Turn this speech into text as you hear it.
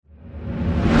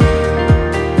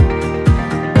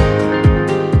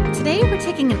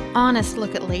honest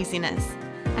look at laziness,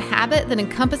 a habit that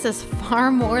encompasses far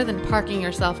more than parking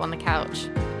yourself on the couch.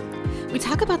 We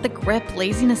talk about the grip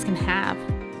laziness can have,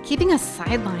 keeping us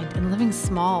sidelined and living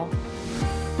small.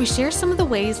 We share some of the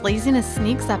ways laziness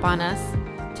sneaks up on us,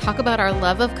 talk about our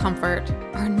love of comfort,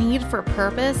 our need for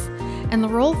purpose, and the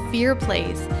role fear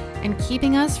plays in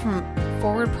keeping us from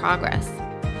forward progress.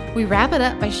 We wrap it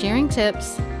up by sharing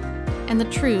tips and the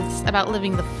truths about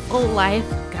living the full life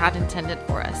God intended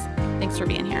for us. Thanks for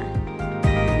being here.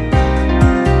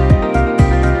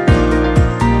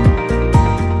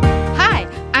 Hi,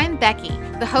 I'm Becky,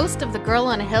 the host of the Girl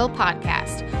on a Hill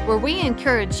podcast, where we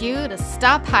encourage you to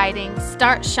stop hiding,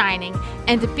 start shining,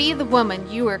 and to be the woman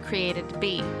you were created to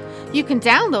be. You can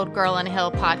download Girl on a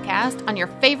Hill podcast on your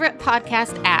favorite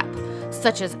podcast app,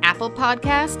 such as Apple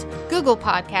Podcast, Google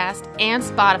Podcast, and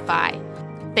Spotify.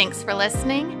 Thanks for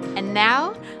listening, and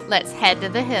now let's head to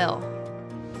the hill.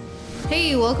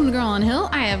 Hey, welcome to Girl on a Hill.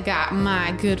 I have got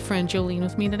my good friend Jolene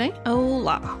with me today.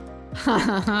 Hola.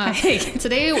 Hey.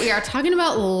 Today we are talking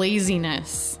about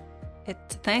laziness.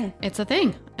 It's a thing. It's a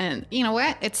thing. And you know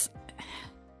what? It's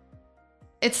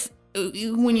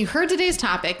when you heard today's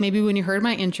topic, maybe when you heard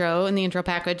my intro in the intro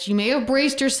package, you may have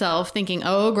braced yourself thinking,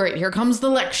 oh, great, here comes the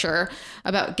lecture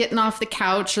about getting off the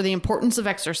couch or the importance of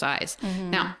exercise.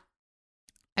 Mm-hmm. Now,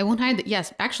 I won't hide that,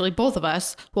 yes, actually, both of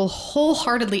us will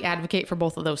wholeheartedly advocate for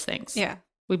both of those things. Yeah.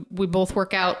 We both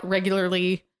work out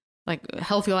regularly, like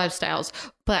healthy lifestyles,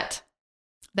 but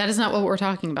that is not what we're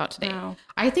talking about today. No.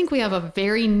 I think we have a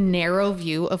very narrow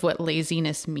view of what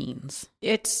laziness means.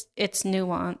 It's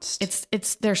nuanced.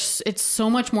 It's so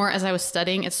much more. As I was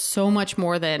studying, it's so much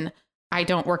more than I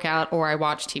don't work out or I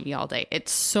watch TV all day.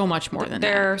 It's so much more than that.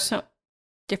 There are so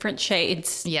different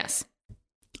shades. Yes.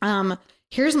 I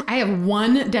have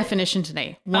one definition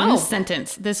today. One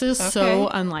sentence. This is so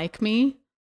unlike me.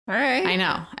 All right. I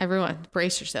know. Everyone,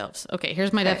 brace yourselves. Okay,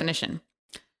 here's my definition.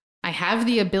 I have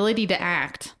the ability to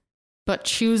act, but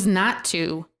choose not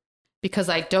to because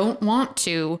I don't want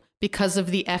to because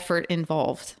of the effort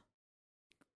involved.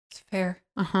 It's fair.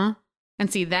 Uh-huh.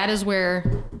 And see, that is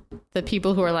where the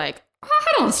people who are like,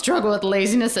 I don't struggle with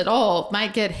laziness at all,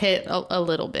 might get hit a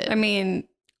little bit. I mean,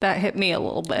 that hit me a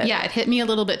little bit. Yeah, it hit me a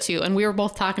little bit too. And we were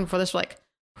both talking before this, we're like,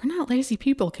 we're not lazy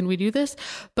people. Can we do this?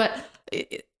 But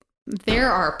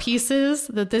there are pieces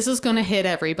that this is going to hit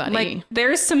everybody. Like,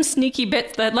 there's some sneaky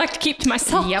bits that I'd like to keep to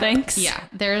myself, thanks. Yeah,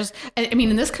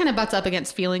 and this kind of butts up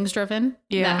against feelings driven.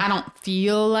 Yeah. That I don't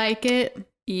feel like it.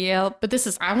 Yep. But this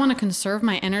is, I want to conserve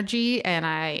my energy and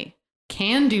I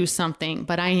can do something,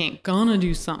 but I ain't gonna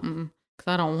do something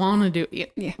because I don't want to do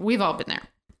it. Yeah. We've all been there.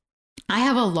 I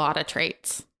have a lot of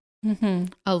traits. Mm-hmm.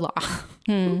 A lot.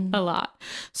 A lot.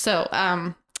 So,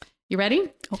 you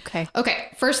ready? Okay.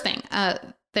 First thing,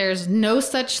 there's no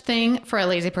such thing for a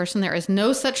lazy person. There is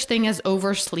no such thing as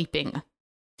oversleeping.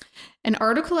 An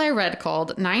article I read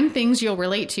called 9 Things You'll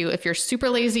Relate to If You're Super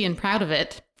Lazy and Proud of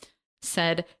It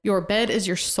said, your bed is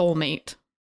your soulmate.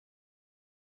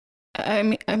 I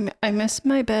mean, I miss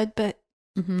my bed, but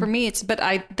for me,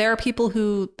 there are people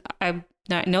who I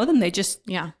know them. They just,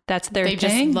 that's their thing.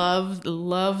 They just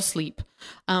love sleep.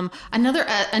 A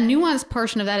nuanced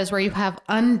portion of that is where you have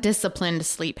undisciplined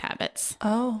sleep habits.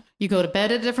 Oh, you go to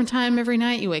bed at a different time every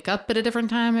night. You wake up at a different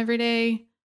time every day.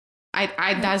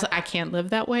 I can't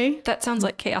live that way. That sounds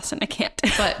like chaos, and I can't.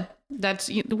 But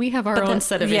we have our own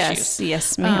set of issues.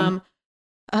 Yes, ma'am.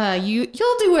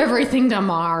 You'll do everything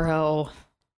tomorrow.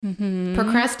 Mm-hmm.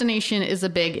 Procrastination is a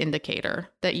big indicator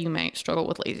that you might struggle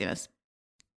with laziness.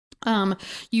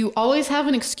 You always have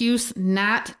an excuse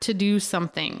not to do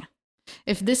something.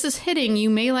 If this is hitting, you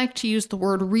may like to use the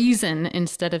word reason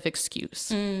instead of excuse.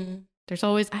 There's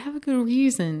always, I have a good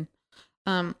reason.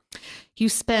 You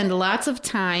spend lots of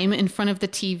time in front of the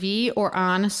TV or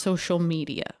on social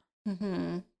media.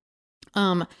 Mm-hmm.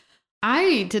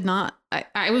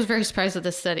 I was very surprised at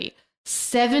this study.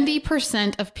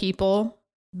 70% of people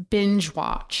binge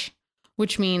watch,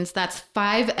 which means that's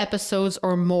 5 episodes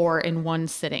or more in one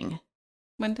sitting.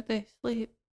 When do they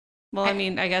sleep? Well, I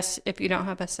mean, I guess if you don't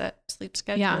have a set sleep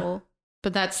schedule. Yeah,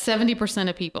 but that's 70%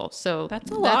 of people. So that's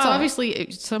a lot. That's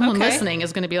obviously someone listening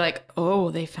is going to be like,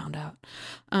 oh, they found out.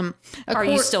 Are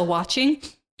you still watching?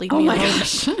 Leave me alone.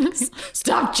 Gosh.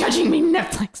 Stop judging me,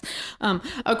 Netflix.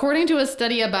 According to a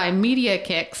study by Media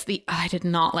Kicks, I did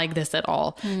not like this at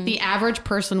all. The average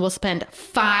person will spend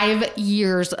 5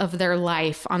 years of their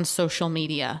life on social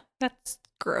media. That's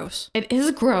gross. It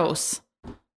is gross.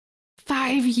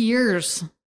 5 years.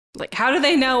 Like, how do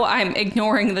they know I'm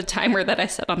ignoring the timer that I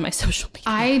set on my social media?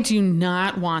 I do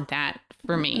not want that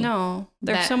for me. No,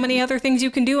 there's so many other things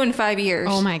you can do in 5 years.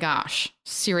 Oh my gosh.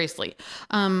 Seriously.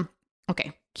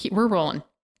 Okay. we're rolling.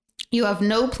 You have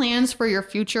no plans for your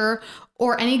future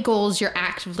or any goals you're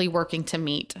actively working to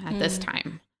meet at this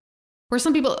time. Where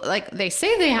some people, like, they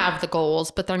say they have the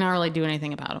goals, but they're not really doing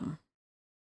anything about them.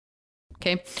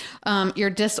 Okay. You're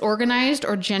disorganized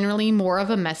or generally more of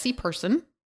a messy person.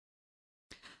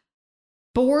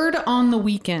 Bored on the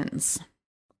weekends.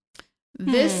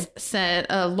 This said,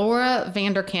 Laura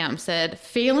Vanderkamp said,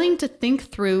 failing to think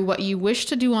through what you wish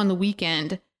to do on the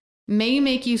weekend may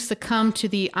make you succumb to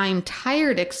the I'm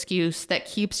tired excuse that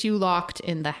keeps you locked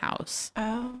in the house.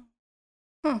 Oh.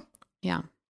 Yeah.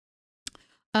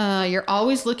 You're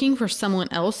always looking for someone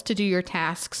else to do your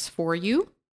tasks for you.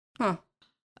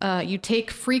 You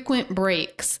take frequent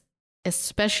breaks,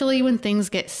 especially when things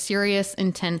get serious,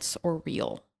 intense, or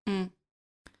real.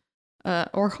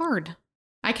 Or hard.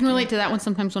 I can relate to that one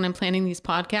sometimes when I'm planning these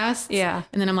podcasts. Yeah.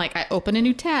 And then I'm like, I open a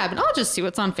new tab and I'll just see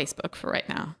what's on Facebook for right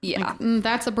now. Yeah. Like,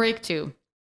 that's a break too.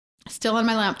 Still on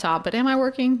my laptop, but am I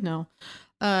working? No.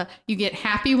 You get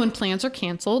happy when plans are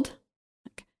canceled.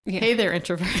 Yeah. Hey there,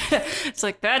 introvert. It's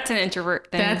like, that's an introvert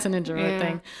thing. That's an introvert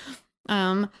thing.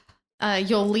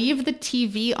 You'll leave the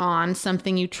TV on,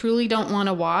 something you truly don't want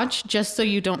to watch, just so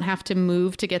you don't have to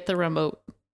move to get the remote.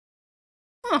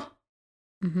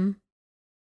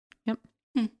 Yep.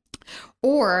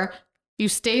 Or you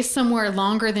stay somewhere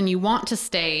longer than you want to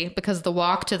stay because the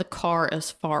walk to the car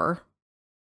is far.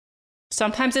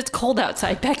 Sometimes it's cold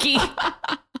outside, Becky.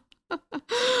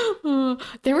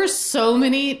 There were so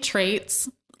many traits.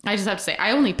 I just have to say,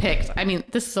 I only picked, I mean,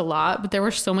 this is a lot, but there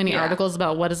were so many articles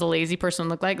about what does a lazy person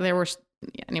look like. There were,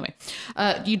 anyway.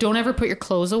 You don't ever put your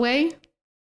clothes away.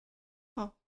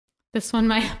 This one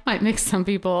might make some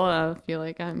people feel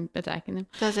like I'm attacking them.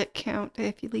 Does it count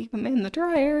if you leave them in the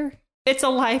dryer? It's a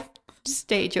life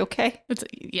stage, okay?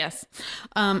 Yes.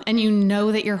 And you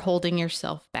know that you're holding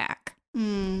yourself back.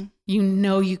 You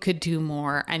know you could do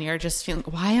more, and you're just feeling,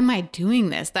 why am I doing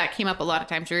this? That came up a lot of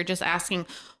times where you're just asking,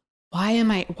 why am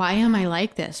I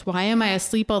like this? Why am I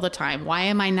asleep all the time? Why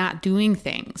am I not doing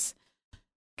things?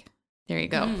 There you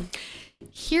go.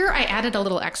 Here, I added a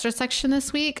little extra section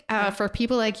this week for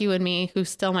people like you and me who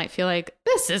still might feel like,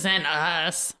 this isn't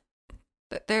us.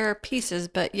 There are pieces,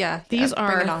 but yeah. These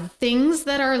are things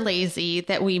that are lazy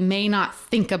that we may not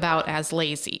think about as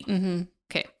lazy.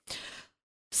 Okay.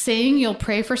 Saying you'll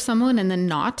pray for someone and then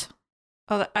not.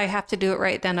 Oh, I have to do it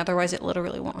right then. Otherwise, it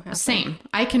literally won't happen. Same.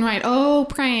 I can write,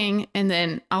 praying, and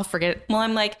then I'll forget it. Well,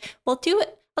 I'm like, well, do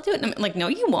it. I'll do it. And I'm like, no,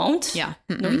 you won't. Yeah.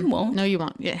 No, you won't. No, you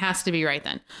won't. It has to be right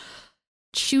then.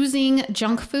 Choosing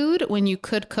junk food when you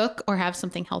could cook or have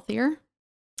something healthier.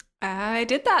 I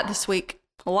did that this week.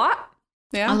 A lot.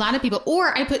 Yeah. A lot of people.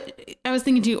 Or I was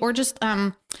thinking too, or just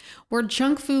where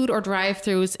junk food or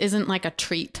drive-thrus isn't like a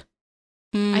treat.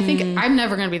 I think I'm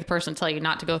never going to be the person to tell you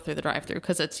not to go through the drive-thru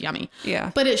because it's yummy.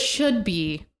 Yeah. But it should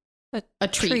be a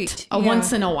treat. A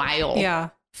once in a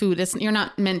while food. You're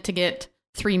not meant to get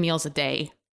 3 meals a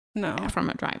day from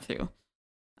a drive-thru.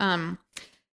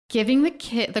 Giving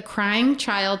the crying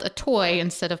child a toy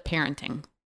instead of parenting.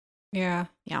 Yeah.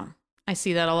 Yeah. I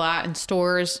see that a lot in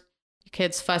stores. Your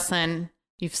kids fussing.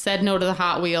 You've said no to the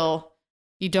Hot Wheel.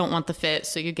 You don't want the fit,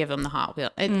 so you give them the Hot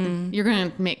Wheel. You're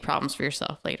going to make problems for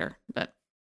yourself later. But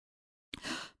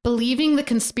believing the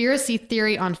conspiracy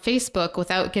theory on Facebook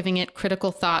without giving it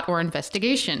critical thought or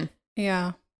investigation.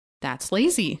 Yeah. That's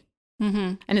lazy.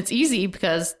 And it's easy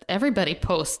because everybody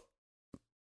posts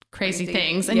crazy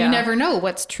things and you never know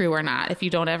what's true or not if you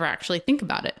don't ever actually think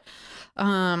about it.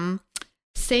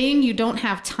 Saying you don't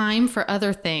have time for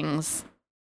other things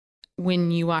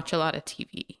when you watch a lot of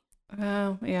TV.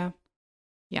 Oh, yeah.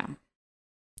 Yeah.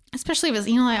 Especially if it's,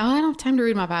 like, I don't have time to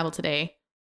read my Bible today,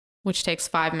 which takes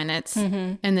 5 minutes.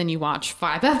 And then you watch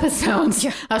 5 episodes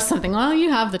of something. Well,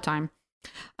 you have the time.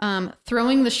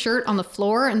 Throwing the shirt on the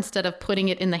floor instead of putting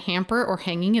it in the hamper or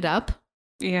hanging it up.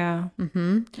 Yeah.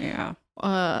 Yeah.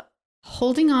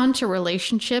 Holding on to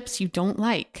relationships you don't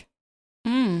like.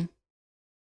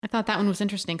 I thought that one was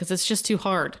interesting because it's just too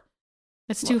hard.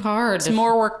 It's too hard. It's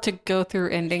more work to go through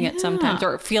ending it sometimes,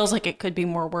 or it feels like it could be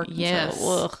more work. Yes.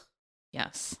 So,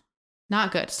 yes.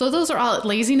 Not good. So those are all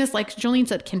laziness, like Jolene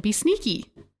said, can be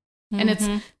sneaky. And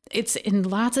it's in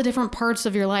lots of different parts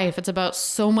of your life. It's about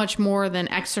so much more than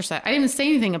exercise. I didn't even say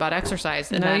anything about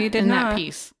exercise in that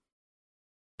piece.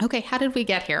 Okay, how did we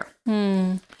get here?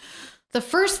 The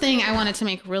first thing I wanted to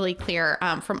make really clear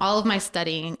from all of my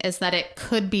studying is that it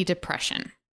could be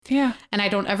depression. Yeah. And I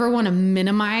don't ever want to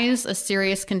minimize a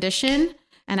serious condition.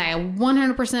 And I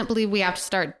 100% believe we have to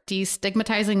start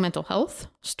destigmatizing mental health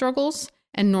struggles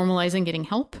and normalizing getting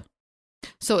help.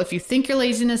 So if you think your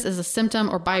laziness is a symptom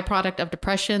or byproduct of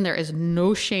depression, there is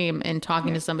no shame in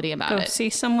talking to somebody about it. See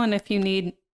someone if you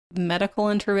need medical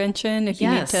intervention, if you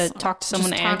need to talk to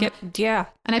someone and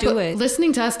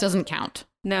listening to us doesn't count.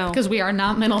 No. Because we are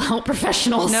not mental health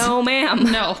professionals. No,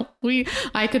 ma'am. No.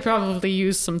 I could probably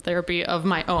use some therapy of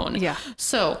my own. Yeah.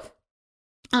 So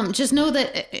just know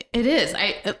that it is.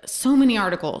 So many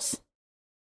articles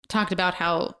talked about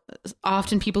how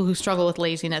often people who struggle with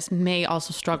laziness may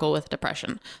also struggle with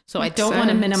depression. So I don't want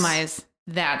to minimize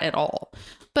that at all.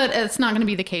 But it's not going to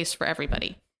be the case for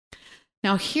everybody.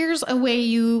 Now, here's a way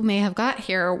you may have got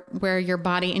here where your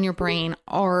body and your brain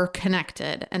are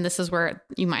connected. And this is where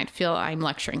you might feel I'm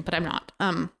lecturing, but I'm not.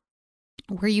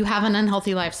 Where you have an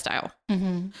unhealthy lifestyle.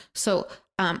 Mm-hmm. So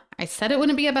I said it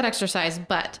wouldn't be about exercise,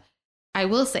 but I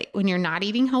will say when you're not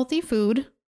eating healthy food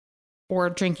or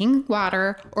drinking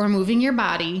water or moving your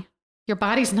body's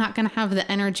not going to have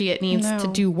the energy it needs to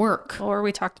do work. Or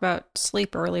we talked about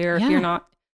sleep earlier. Yeah.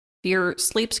 If your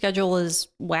sleep schedule is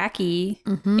wacky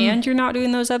and you're not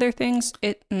doing those other things,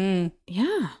 your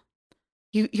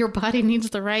body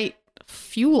needs the right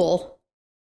fuel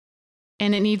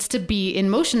and it needs to be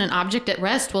in motion. An object at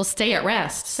rest will stay at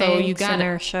rest. So you got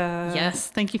inertia. Yes.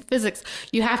 Thank you. Physics.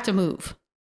 You have to move.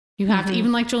 You have to,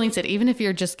 even like Jolene said, even if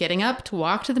you're just getting up to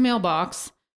walk to the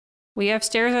mailbox. We have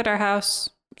stairs at our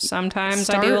house. Sometimes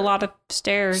I do a lot of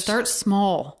stairs. Start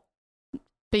small,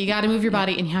 but you got to move your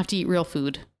body and you have to eat real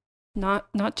food.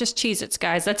 Not just Cheez-Its,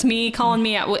 guys. That's me calling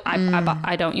me out.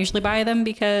 I don't usually buy them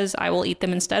because I will eat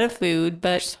them instead of food,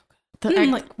 but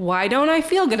I'm like, why don't I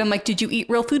feel good? I'm like, did you eat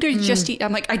real food or did you just eat?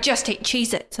 I'm like, I just ate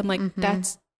Cheez-Its. I'm like,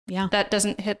 that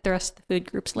doesn't hit the rest of the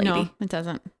food groups, lady. No, it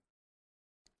doesn't.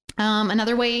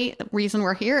 Another reason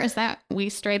we're here is that we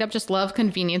straight up just love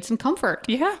convenience and comfort.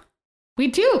 Yeah. We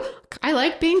do. I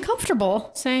like being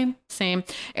comfortable. Same.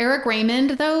 Eric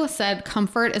Raymond, though, said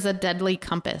comfort is a deadly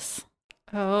compass.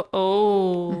 Yeah.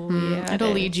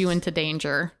 It'll lead you into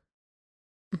danger.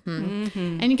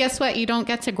 And guess what? You don't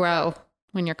get to grow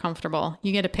when you're comfortable.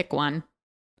 You get to pick one.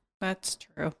 That's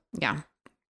true. Yeah.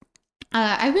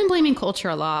 I've been blaming culture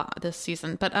a lot this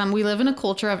season, but we live in a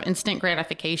culture of instant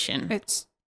gratification. It's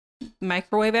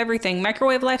microwave everything,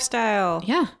 microwave lifestyle.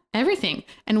 Yeah, everything.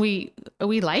 And we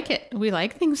like it. We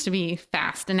like things to be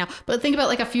fast. And now, but think about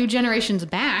like a few generations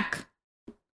back,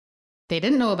 they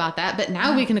didn't know about that, but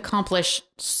now we can accomplish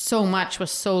so much with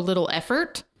so little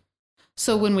effort.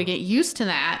 So when we get used to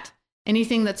that,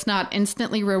 anything that's not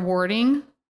instantly rewarding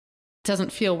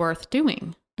doesn't feel worth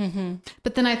doing.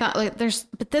 But then I thought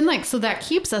so that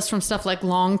keeps us from stuff like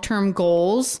long-term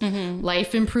goals,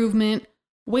 life improvement,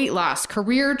 weight loss,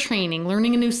 career training,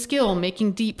 learning a new skill,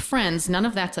 making deep friends. None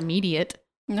of that's immediate.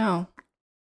 No.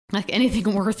 Like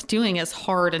anything worth doing is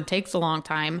hard and takes a long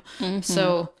time.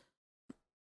 So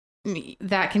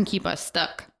that can keep us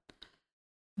stuck.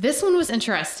 This one was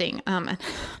interesting. I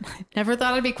never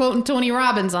thought I'd be quoting Tony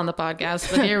Robbins on the podcast,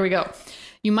 but here we go.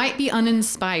 You might be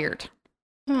uninspired.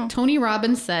 Oh. Tony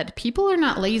Robbins said, people are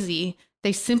not lazy.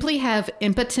 They simply have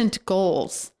impotent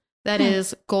goals. That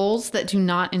is, goals that do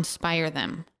not inspire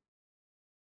them.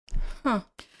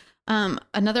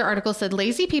 Another article said,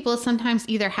 lazy people sometimes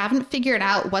either haven't figured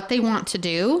out what they want to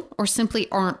do or simply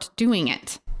aren't doing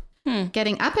it.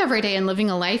 Getting up every day and living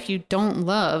a life you don't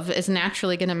love is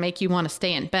naturally going to make you want to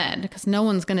stay in bed because no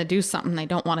one's going to do something they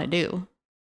don't want to do.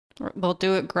 They'll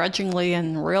do it grudgingly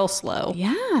and real slow.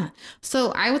 Yeah.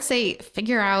 So I would say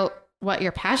figure out what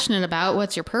you're passionate about.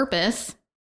 What's your purpose?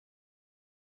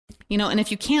 You know, and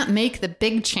if you can't make the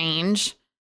big change,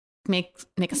 make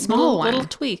a small one. Little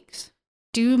tweaks.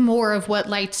 Do more of what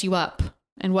lights you up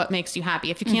and what makes you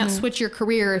happy. If you can't switch your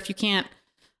career, if you can't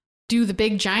do the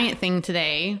big giant thing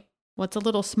today, what's a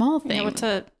little small thing?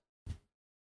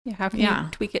 How can you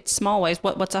tweak it small ways?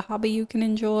 What's a hobby you can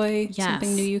enjoy? Yes.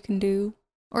 Something new you can do?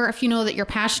 Or if you know that you're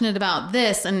passionate about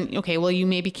this and, okay, well, you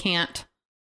maybe can't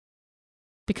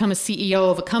become a CEO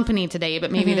of a company today,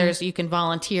 but maybe you can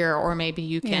volunteer or maybe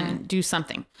you can do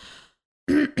something.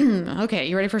 Okay,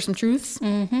 you ready for some truths?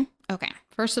 Okay,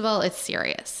 first of all, it's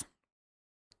serious.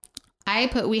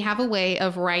 We have a way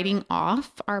of writing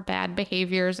off our bad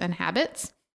behaviors and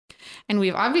habits. And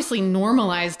we've obviously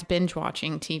normalized binge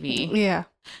watching TV. Yeah.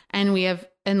 And we've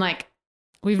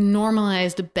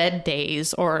normalized bed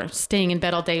days or staying in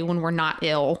bed all day when we're not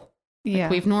ill. Yeah.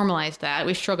 We've normalized that.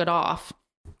 We shrug it off.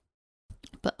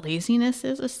 But laziness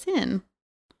is a sin.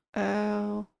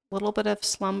 Oh. little bit of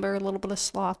slumber, a little bit of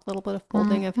sloth, a little bit of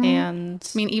folding of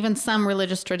hands. I mean, even some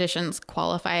religious traditions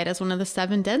qualify it as one of the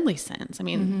 7 deadly sins. I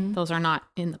mean, those are not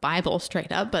in the Bible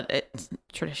straight up, but it's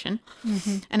tradition.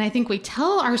 And I think we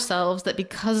tell ourselves that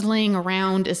because laying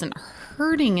around isn't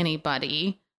hurting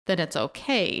anybody, that it's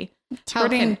okay. It's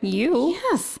hurting you.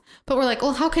 Yes. But we're like,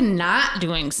 well, how can not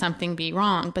doing something be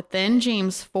wrong? But then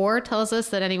James 4 tells us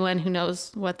that anyone who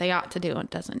knows what they ought to do and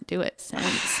doesn't do it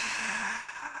sins.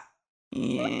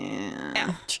 Yeah.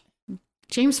 Ouch.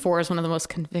 James 4 is one of the most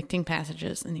convicting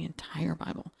passages in the entire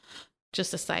Bible.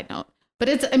 Just a side note. But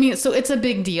so it's a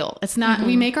big deal. It's not,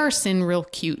 we make our sin real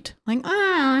cute. Like,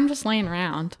 I'm just laying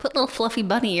around. Put little fluffy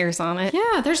bunny ears on it.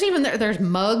 Yeah. There's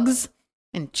mugs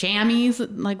and jammies,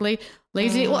 like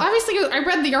lazy. Well, obviously I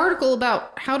read the article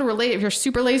about how to relate if you're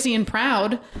super lazy and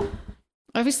proud.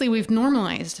 Obviously we've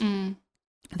normalized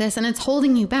this and it's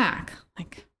holding you back.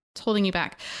 Like, it's holding you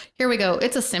back. Here we go.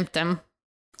 It's a symptom.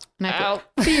 And I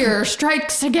put, fear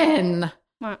strikes again.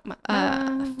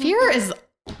 Fear is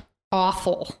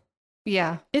awful.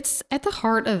 Yeah. It's at the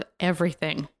heart of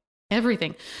everything.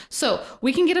 Everything. So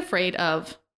we can get afraid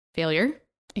of failure.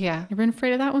 Yeah. You been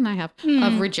afraid of that one? I have.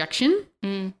 Of rejection.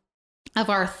 Of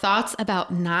our thoughts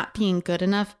about not being good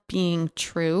enough being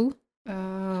true.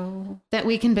 Oh. That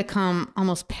we can become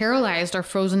almost paralyzed or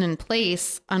frozen in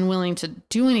place, unwilling to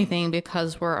do anything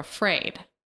because we're afraid.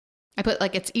 I put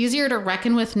like, it's easier to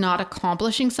reckon with not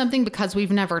accomplishing something because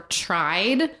we've never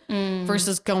tried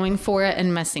versus going for it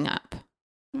and messing up.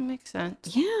 That makes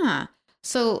sense. Yeah.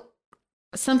 So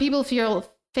some people feel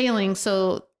failing,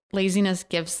 so laziness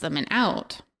gives them an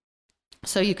out.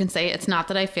 So you can say, it's not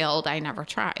that I failed, I never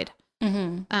tried.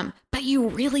 But you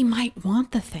really might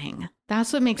want the thing.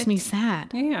 That's what makes me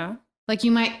sad. Yeah. Like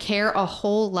you might care a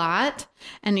whole lot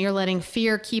and you're letting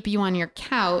fear keep you on your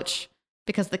couch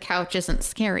because the couch isn't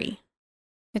scary.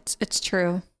 It's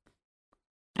true.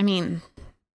 I mean,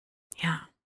 yeah.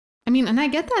 I mean, and I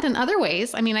get that in other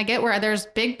ways. I mean, I get where there's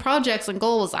big projects and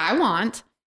goals I want,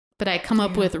 but I come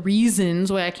up with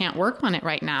reasons why I can't work on it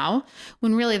right now,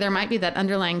 when really there might be that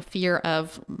underlying fear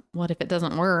of what if it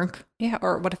doesn't work? Yeah,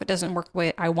 or what if it doesn't work the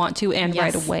way I want to and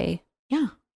right away? Yeah.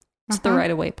 It's the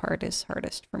right away part is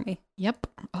hardest for me. Yep.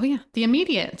 Oh, yeah. The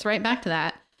immediate. It's right back to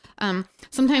that.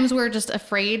 Sometimes we're just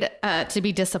afraid to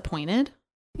be disappointed.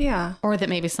 Yeah. Or that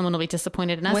maybe someone will be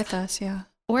disappointed in us. With us, yeah.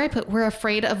 Or we're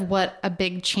afraid of what a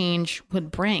big change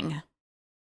would bring.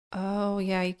 Oh,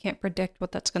 yeah. You can't predict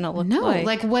what that's going to look like. No,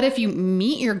 like what if you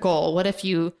meet your goal? What if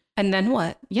you... And then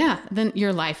what? Yeah. Then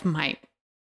your life might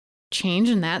change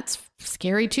and that's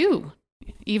scary too.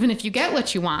 Even if you get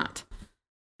what you want.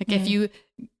 Like if you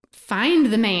find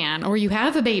the man or you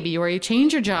have a baby or you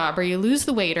change your job or you lose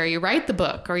the weight or you write the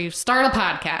book or you start a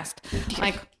podcast.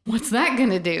 Like what's that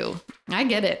going to do? I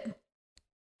get it.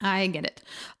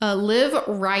 Live,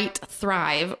 Right,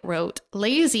 Thrive wrote,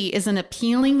 lazy is an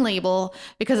appealing label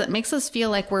because it makes us feel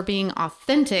like we're being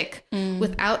authentic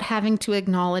without having to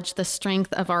acknowledge the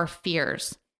strength of our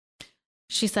fears.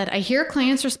 She said, I hear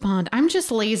clients respond, I'm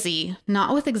just lazy,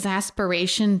 not with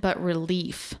exasperation, but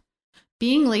relief.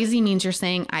 Being lazy means you're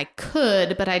saying I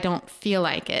could, but I don't feel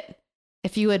like it.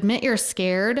 If you admit you're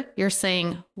scared, you're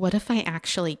saying, what if I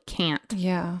actually can't?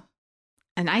 Yeah.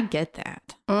 And I get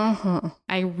that.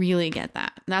 I really get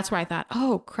that. That's where I thought,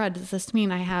 oh, crud, does this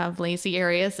mean I have lazy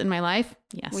areas in my life?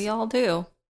 Yes. We all do.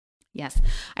 Yes.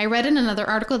 I read in another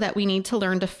article that we need to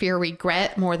learn to fear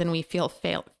regret more than we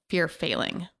fear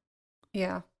failing.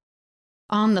 Yeah.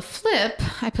 On the flip,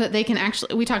 I put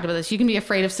we talked about this. You can be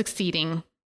afraid of succeeding.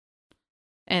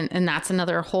 And that's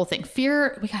another whole thing.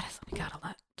 Fear, we gotta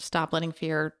stop letting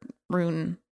fear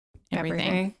ruin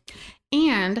everything.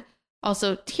 And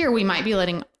also, here we might be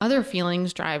letting other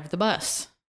feelings drive the bus.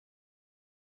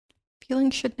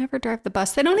 Feelings should never drive the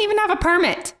bus. They don't even have a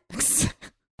permit.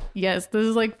 Yes, this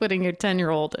is like putting your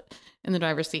 10-year-old in the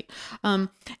driver's seat. And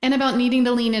about needing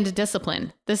to lean into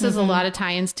discipline. This is a lot of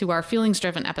tie-ins to our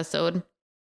feelings-driven episode.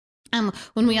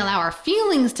 When we allow our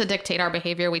feelings to dictate our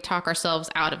behavior, we talk ourselves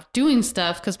out of doing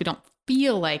stuff because we don't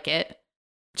feel like it.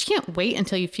 But you can't wait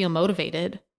until you feel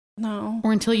motivated. No.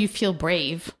 Or until you feel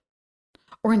brave.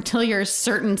 Or until you're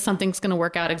certain something's going to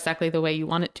work out exactly the way you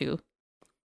want it to.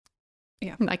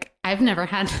 Yeah. Like, I've never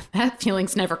had that.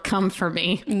 Feeling's never come for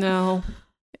me. No.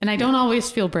 And I don't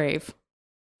always feel brave.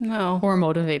 No. Or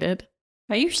motivated.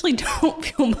 I usually don't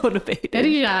feel motivated.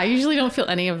 Yeah, I usually don't feel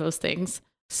any of those things.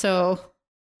 So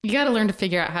you got to learn to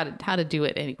figure out how to do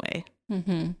it anyway.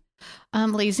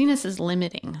 Laziness is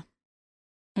limiting.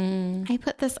 I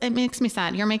put this, it makes me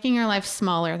sad. You're making your life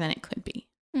smaller than it could be.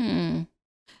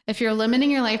 If you're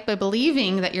limiting your life by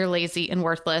believing that you're lazy and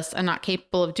worthless and not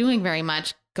capable of doing very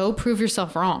much, go prove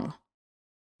yourself wrong.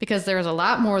 Because there's a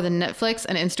lot more than Netflix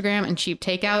and Instagram and cheap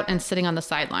takeout and sitting on the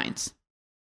sidelines.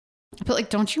 But like,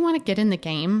 don't you want to get in the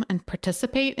game and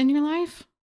participate in your life?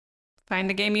 Find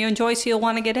a game you enjoy so you'll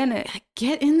want to get in it.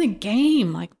 Get in the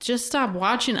game. Like, just stop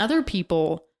watching other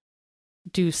people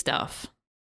do stuff.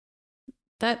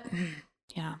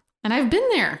 Yeah. And I've been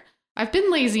there. I've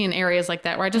been lazy in areas like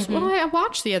that where I just, I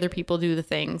watch the other people do the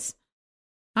things.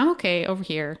 I'm okay over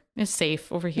here. It's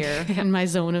safe over here in my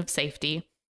zone of safety.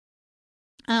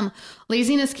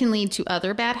 Laziness can lead to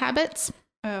other bad habits.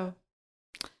 Oh.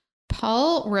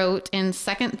 Paul wrote in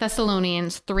 2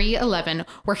 Thessalonians 3:11,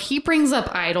 where he brings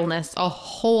up idleness a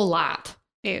whole lot.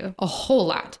 Ew. A whole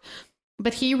lot.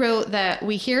 But he wrote that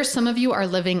we hear some of you are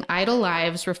living idle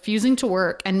lives, refusing to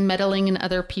work and meddling in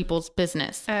other people's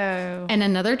business. Oh. And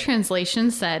another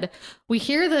translation said, we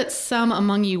hear that some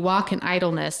among you walk in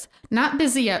idleness, not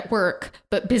busy at work,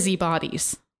 but busy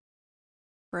bodies.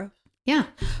 Gross. Yeah.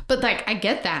 But like, I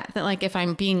get that like if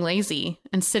I'm being lazy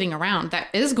and sitting around, that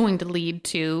is going to lead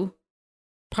to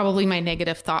probably my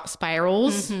negative thought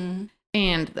spirals. Mm-hmm.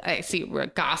 And I see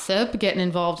gossip, getting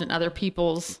involved in other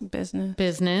people's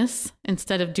business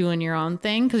instead of doing your own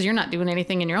thing, because you're not doing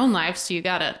anything in your own life. So you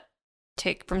got to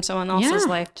take from someone else's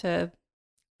life to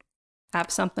have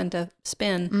something to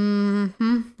spin.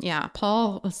 Mm-hmm. Yeah.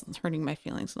 Paul was hurting my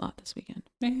feelings a lot this weekend.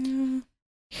 Yeah.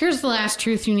 Here's the last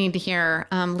truth you need to hear.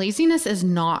 Laziness is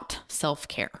not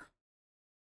self-care.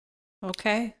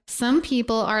 Okay. Some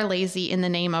people are lazy in the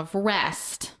name of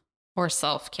rest or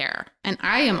self-care. And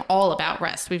I am all about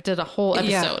rest. We've did a whole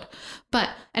episode.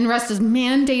 And rest is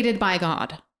mandated by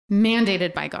God.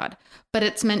 But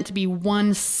it's meant to be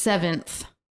 1/7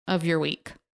 of your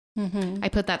week. Mm-hmm. I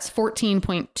put that's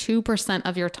 14.2%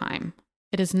 of your time.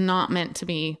 It is not meant to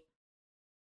be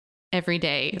every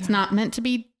day. Yeah. It's not meant to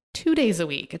be 2 days a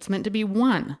week. It's meant to be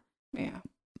 1. Yeah.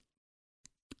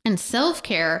 And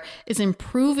self-care is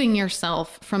improving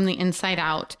yourself from the inside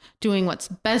out, doing what's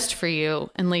best for you.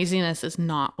 And laziness is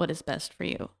not what is best for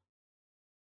you.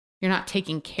 You're not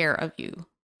taking care of you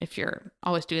if you're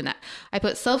always doing that. I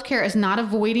put self-care is not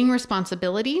avoiding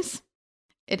responsibilities.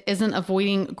 It isn't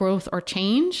avoiding growth or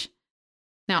change.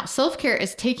 Now, self-care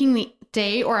is taking the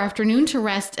day or afternoon to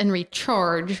rest and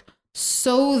recharge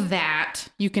so that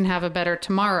you can have a better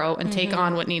tomorrow and take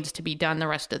on what needs to be done the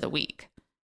rest of the week.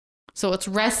 So it's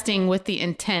resting with the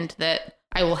intent that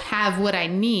I will have what I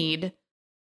need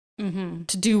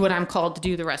to do what I'm called to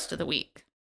do the rest of the week.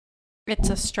 It's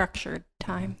a structured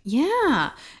time.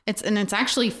 Yeah. It's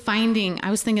actually finding,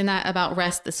 I was thinking that about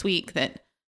rest this week, that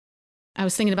I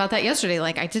was thinking about that yesterday.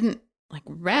 Like I didn't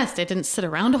rest. I didn't sit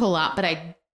around a whole lot, but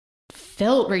I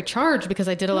felt recharged because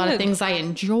I did a lot of things I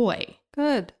enjoy.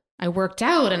 Good. I worked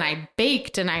out and I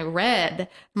baked and I read.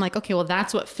 I'm like, okay, well,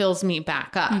 that's what fills me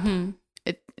back up. Mm-hmm.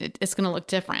 It's going to look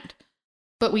different.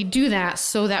 But we do that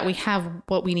so that we have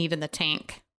what we need in the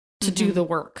tank to do the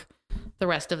work the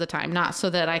rest of the time, not so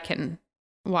that I can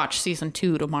watch season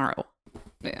 2 tomorrow.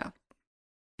 Yeah.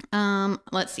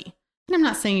 Let's see. And I'm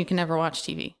not saying you can never watch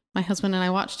TV. My husband and I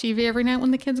watch TV every night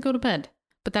when the kids go to bed.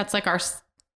 But that's like our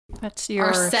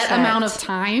set amount of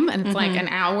time. And it's like an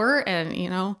hour. And,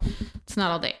 it's not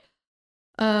all day.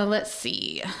 Let's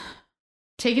see.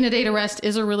 Taking a day to rest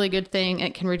is a really good thing.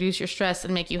 It can reduce your stress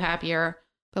and make you happier.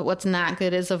 But what's not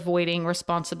good is avoiding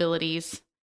responsibilities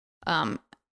and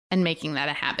making that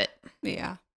a habit.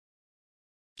 Yeah.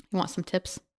 You want some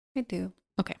tips? I do.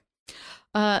 Okay.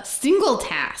 Single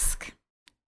task.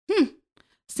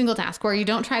 Single task, where you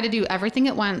don't try to do everything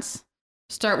at once.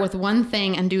 Start with one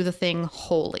thing and do the thing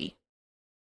wholly.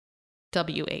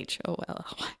 WHOLY.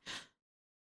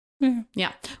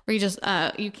 Yeah. Where you just,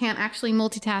 you can't actually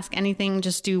multitask anything.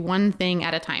 Just do one thing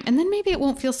at a time. And then maybe it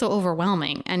won't feel so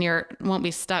overwhelming and won't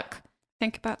be stuck.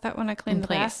 Think about that when I clean the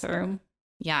bathroom.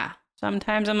 Yeah.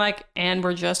 Sometimes I'm like, and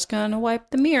we're just going to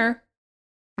wipe the mirror.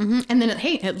 Mm-hmm. And then,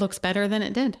 it looks better than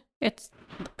it did. It's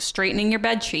straightening your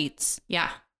bed sheets.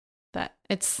 Yeah.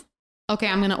 It's, okay,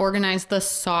 I'm going to organize the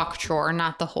sock drawer,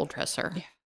 not the whole dresser.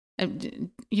 Yeah.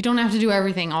 You don't have to do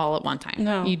everything all at one time.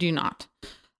 No. You do not.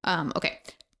 Okay.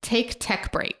 Take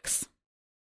tech breaks.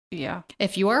 Yeah.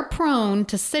 If you are prone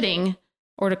to sitting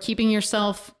or to keeping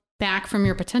yourself back from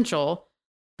your potential,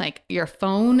 like your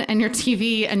phone and your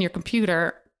TV and your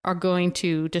computer are going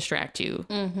to distract you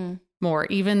more.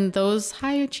 Even those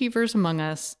high achievers among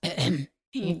us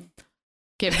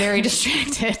get very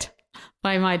distracted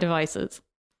by my devices.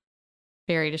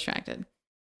 Very distracted.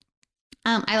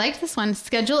 I liked this one.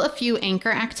 Schedule a few anchor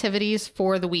activities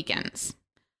for the weekends.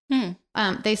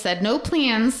 They said no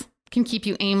plans can keep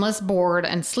you aimless, bored,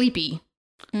 and sleepy.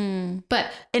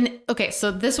 But, okay,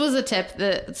 so this was a tip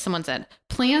that someone said,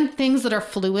 plan things that are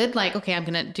fluid. Like, okay, I'm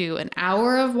going to do an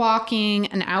hour of walking,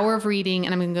 an hour of reading,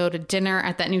 and I'm going to go to dinner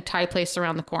at that new Thai place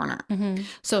around the corner.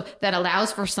 So that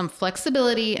allows for some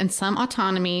flexibility and some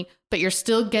autonomy, but you're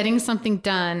still getting something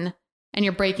done and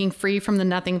you're breaking free from the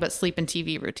nothing but sleep and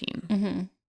TV routine.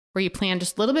 Where you plan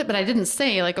just a little bit, but I didn't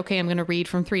say like, okay, I'm going to read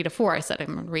from 3 to 4. I said,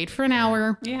 I'm going to read for an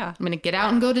hour. Yeah. I'm going to get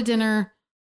out and go to dinner.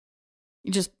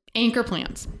 You just anchor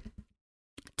plans.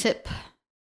 Tip.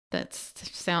 That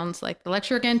sounds like the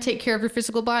lecture again. Take care of your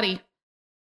physical body.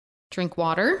 Drink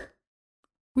water.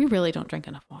 We really don't drink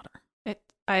enough water.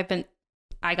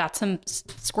 I got some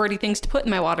squirty things to put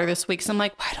in my water this week. So I'm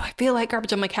like, why do I feel like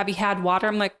garbage? I'm like, have you had water?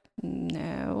 I'm like,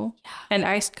 no. Yeah. And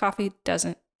iced coffee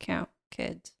doesn't count,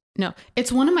 kids. No,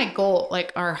 it's one of my goals,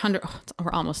 like our 100,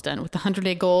 we're almost done with the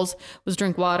 100-day goals was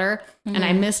drink water. And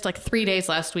I missed like 3 days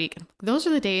last week. Those are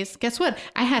the days. Guess what?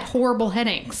 I had horrible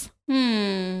headaches.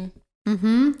 Makes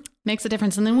a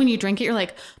difference. And then when you drink it, you're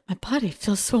like, my body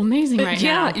feels so amazing right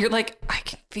now. Yeah, you're like, I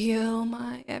can feel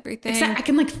my everything. Exactly. I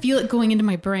can like feel it going into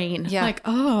my brain. Yeah. Like,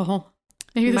 oh.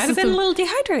 Maybe you might have been a little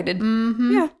dehydrated.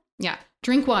 Yeah. Yeah.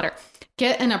 Drink water.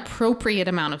 Get an appropriate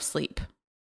amount of sleep.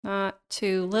 Not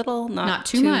too little, not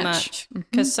too much.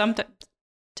 Because sometimes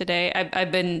today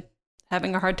I've been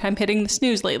having a hard time hitting the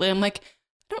snooze lately. I'm like, I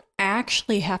don't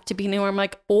actually have to be anywhere. I'm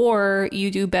like, or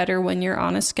you do better when you're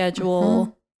on a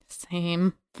schedule.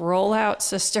 Same. Roll out,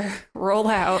 sister. Roll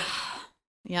out.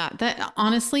 Yeah. That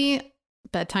honestly,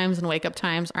 bedtimes and wake up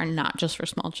times are not just for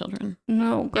small children.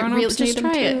 No, grown-ups just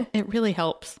try it. It really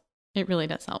helps. It really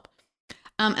does help.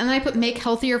 And then I put make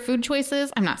healthier food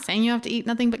choices. I'm not saying you have to eat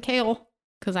nothing but kale.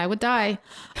 Because I would die.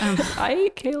 I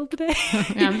ate kale today.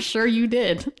 I'm sure you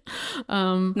did.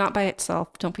 Not by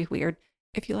itself. Don't be weird.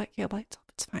 If you like kale by itself,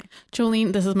 it's fine.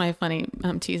 Jolene, this is my funny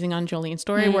teasing on Jolene's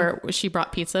story where she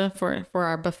brought pizza for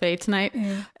our buffet tonight.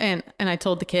 And I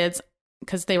told the kids,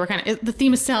 because they were the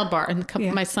theme is salad bar. And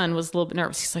my son was a little bit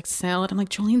nervous. He's like, salad? I'm like,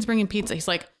 Jolene's bringing pizza. He's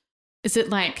like, is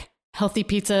it like healthy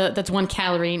pizza that's 1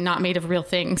 calorie, not made of real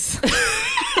things?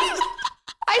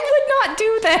 I would not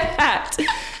do that.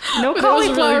 No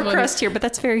cauliflower really crust here, but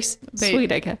that's very sweet,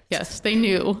 I guess. Yes, they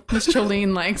knew. Miss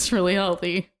Jolene likes really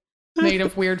healthy, made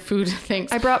of weird food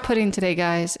things. I brought pudding today,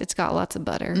 guys. It's got lots of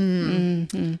butter.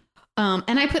 And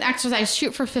I put exercise,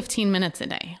 shoot for 15 minutes a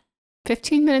day.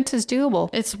 15 minutes is doable.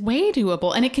 It's way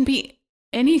doable. And it can be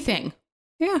anything.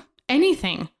 Yeah.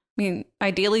 Anything. I mean,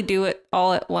 ideally do it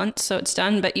all at once so it's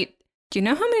done. But do you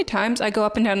know how many times I go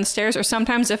up and down the stairs? Or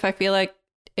sometimes if I feel like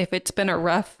if it's been a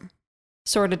rough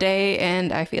sort of day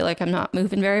and I feel like I'm not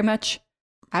moving very much,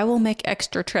 I will make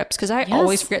extra trips because I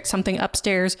always forget something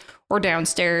upstairs or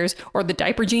downstairs or the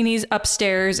diaper genie's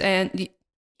upstairs. And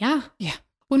yeah.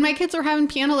 When my kids were having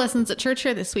piano lessons at church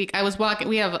here this week, I was walking.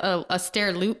 We have a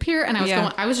stair loop here, and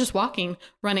I was just walking,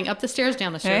 running up the stairs,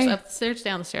 down the stairs, up the stairs,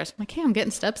 down the stairs. I'm like, hey, I'm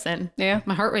getting steps in. Yeah,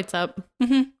 my heart rate's up.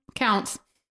 Counts.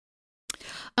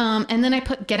 And then I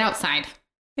put get outside.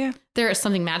 Yeah. There is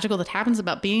something magical that happens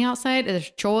about being outside. It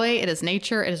is joy. It is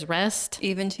nature. It is rest.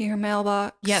 Even to your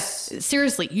mailbox. Yes.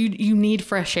 Seriously, you need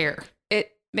fresh air.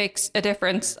 It makes a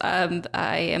difference.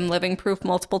 I am living proof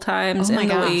multiple times in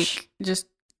the week. Just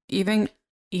even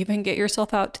get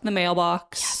yourself out to the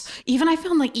mailbox. Yes. Even I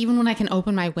found like even when I can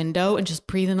open my window and just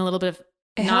breathe in a little bit of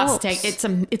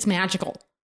it's magical.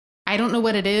 I don't know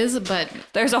what it is, but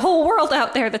there's a whole world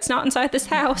out there that's not inside this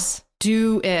house.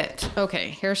 Do it. Okay,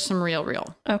 here's some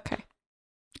real. Okay.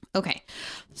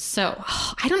 So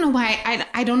I don't know why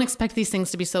I don't expect these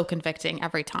things to be so convicting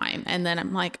every time. And then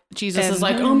I'm like, Jesus is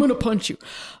like, oh, I'm going to punch you.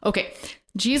 Okay.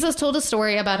 Jesus told a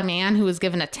story about a man who was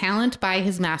given a talent by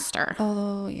his master.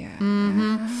 Oh, yeah.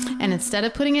 And instead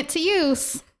of putting it to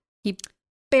use, he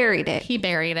buried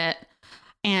it.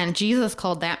 And Jesus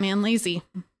called that man lazy.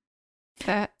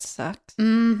 That sucks.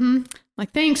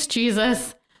 Like, thanks,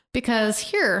 Jesus. Because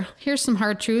here's some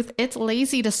hard truth. It's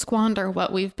lazy to squander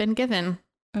what we've been given.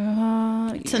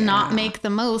 To not make the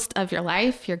most of your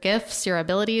life, your gifts, your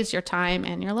abilities, your time,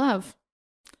 and your love.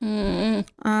 And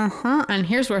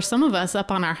here's where some of us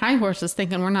up on our high horses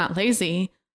thinking we're not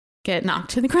lazy get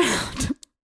knocked to the ground.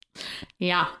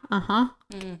 Yeah.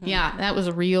 Yeah, that was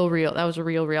real. That was a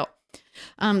real.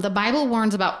 The Bible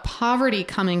warns about poverty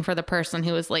coming for the person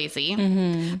who is lazy.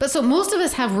 But so most of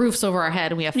us have roofs over our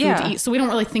head and we have food to eat. So we don't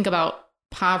really think about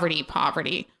poverty.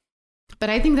 But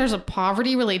I think there's a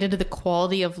poverty related to the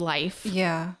quality of life.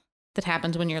 Yeah. That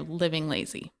happens when you're living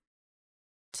lazy.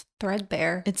 It's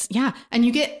threadbare.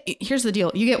 And here's the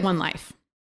deal. You get one life.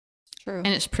 True. And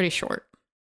it's pretty short.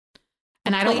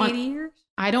 And I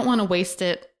don't want to waste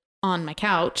it on my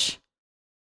couch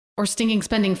or stinking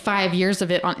spending 5 years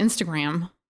of it on Instagram.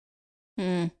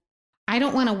 I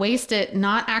don't want to waste it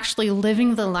not actually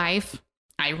living the life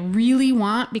I really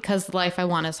want, because the life I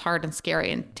want is hard and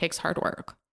scary and takes hard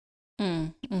work.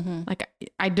 Like,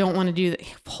 I don't want to do that,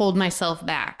 hold myself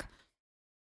back.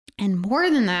 And more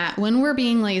than that, when we're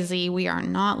being lazy, we are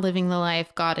not living the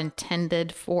life God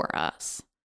intended for us.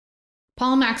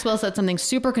 Paul Maxwell said something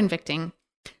super convicting.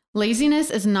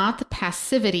 Laziness is not the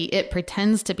passivity it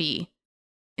pretends to be.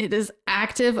 It is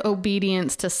active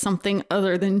obedience to something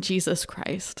other than Jesus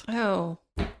Christ. Oh.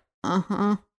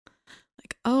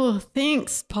 Like, oh,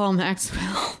 thanks, Paul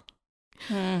Maxwell.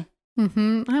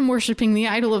 I'm worshiping the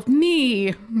idol of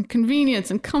me, convenience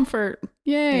and comfort.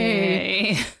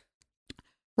 Yay.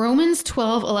 Romans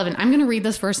 12:11. I'm going to read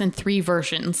this verse in 3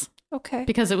 versions. Okay.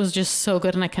 Because it was just so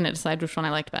good and I couldn't decide which one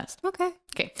I liked best. Okay.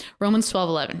 Romans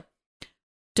 12:11.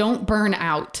 Don't burn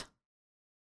out.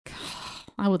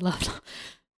 I would love to.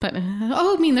 But,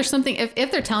 I mean, there's something,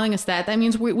 if they're telling us that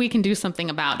means we can do something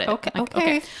about it.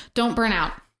 Okay. Don't burn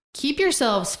out. Keep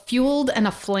yourselves fueled and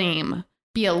aflame.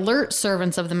 Be alert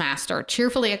servants of the master,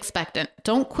 cheerfully expectant.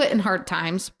 Don't quit in hard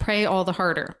times. Pray all the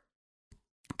harder.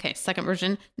 Okay, second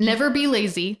version. Never be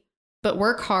lazy, but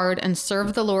work hard and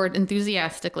serve the Lord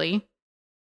enthusiastically.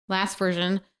 Last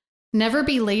version. Never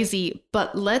be lazy,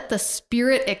 but let the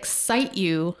Spirit excite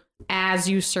you as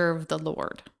you serve the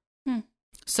Lord.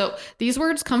 So these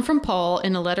words come from Paul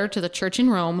in a letter to the church in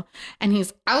Rome, and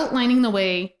he's outlining the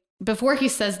way, before he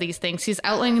says these things, he's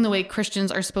outlining the way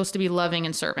Christians are supposed to be loving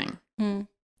and serving. And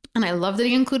I love that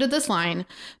he included this line,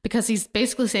 because he's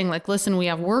basically saying, like, listen, we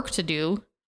have work to do.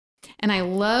 And I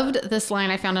loved this line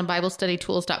I found on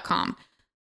BibleStudyTools.com.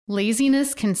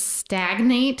 Laziness can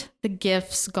stagnate the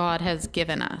gifts God has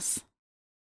given us,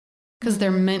 because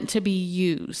they're meant to be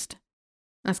used.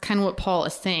 That's kind of what Paul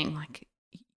is saying. Like,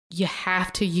 you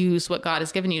have to use what God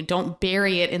has given you. Don't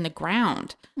bury it in the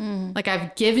ground. Like,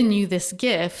 I've given you this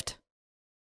gift.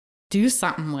 Do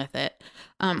something with it.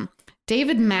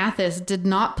 David Mathis did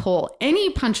not pull any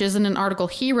punches in an article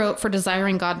he wrote for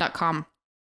desiringgod.com.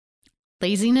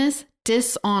 Laziness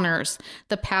dishonors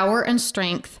the power and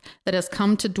strength that has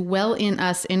come to dwell in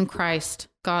us in Christ,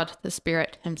 God the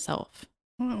Spirit himself.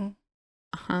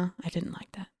 I didn't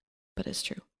like that, but it's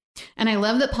true. And I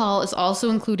love that Paul is also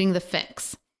including the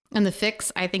fix. And the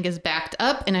fix, I think, is backed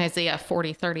up in Isaiah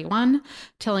 40:31,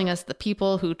 telling us the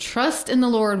people who trust in the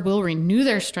Lord will renew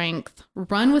their strength,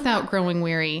 run without growing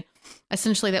weary.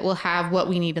 Essentially, that we'll have what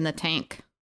we need in the tank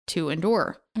to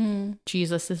endure.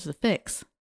 Jesus is the fix.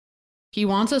 He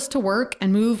wants us to work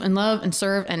and move and love and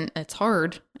serve, and it's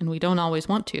hard, and we don't always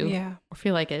want to or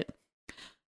feel like it.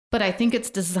 But I think it's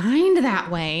designed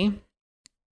that way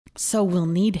so we'll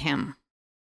need him.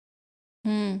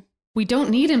 We don't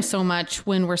need him so much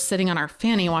when we're sitting on our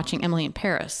fanny watching Emily in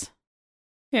Paris.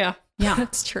 Yeah,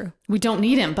 that's true. We don't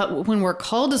need him. But when we're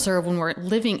called to serve, when we're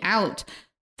living out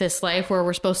this life where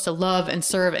we're supposed to love and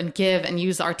serve and give and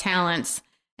use our talents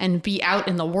and be out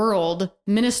in the world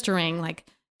ministering, like,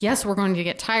 yes, we're going to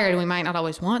get tired and we might not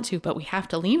always want to, but we have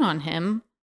to lean on him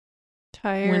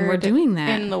when we're doing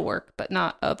that. In the work, but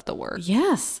not of the work.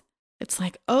 Yes. It's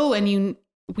like,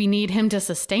 we need him to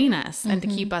sustain us and to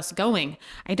keep us going.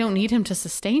 I don't need him to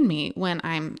sustain me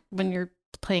when you're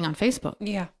playing on Facebook.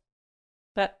 Yeah.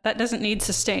 That doesn't need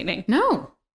sustaining.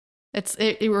 No.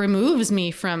 It removes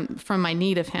me from my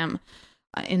need of him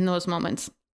in those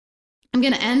moments. I'm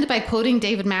going to end by quoting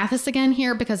David Mathis again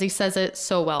here, because he says it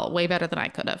so well, way better than I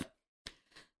could have.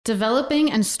 Developing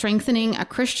and strengthening a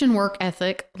Christian work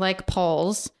ethic like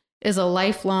Paul's is a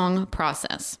lifelong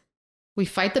process. We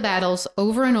fight the battles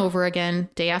over and over again,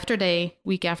 day after day,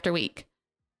 week after week.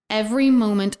 Every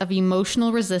moment of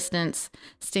emotional resistance,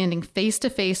 standing face to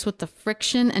face with the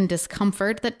friction and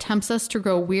discomfort that tempts us to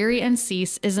grow weary and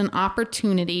cease, is an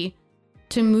opportunity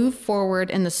to move forward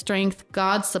in the strength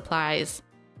God supplies,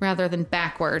 rather than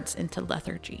backwards into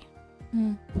lethargy.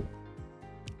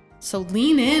 So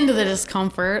lean into the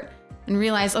discomfort and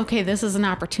realize, okay, this is an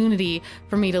opportunity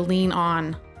for me to lean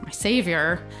on my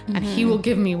Savior, and he will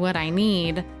give me what I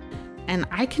need, and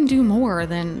I can do more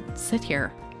than sit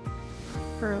here.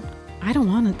 I don't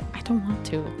want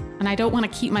to. And I don't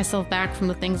want to keep myself back from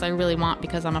the things I really want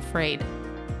because I'm afraid.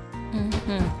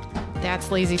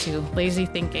 That's lazy too. Lazy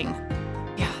thinking.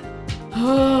 Yeah.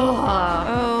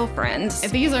 Oh, friends.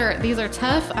 These are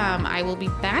tough. I will be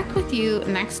back with you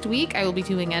next week. I will be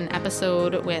doing an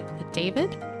episode with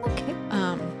David. Okay.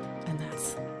 And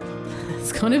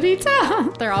that's going to be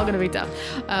tough. They're all going to be tough.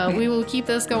 We will keep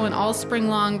this going all spring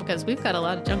long because we've got a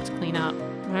lot of junk to clean up.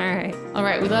 All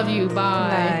right. We love you.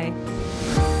 Bye. Bye.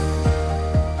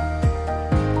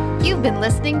 You've been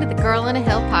listening to the Girl in a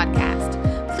Hill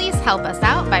podcast. Please help us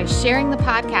out by sharing the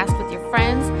podcast with your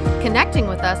friends, connecting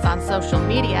with us on social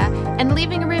media, and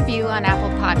leaving a review on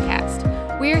Apple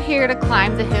Podcast. We're here to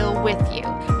climb the hill with you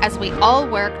as we all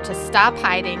work to stop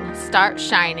hiding, start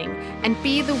shining, and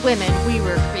be the women we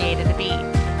were created to be.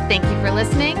 Thank you for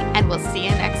listening, and we'll see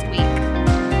you next week.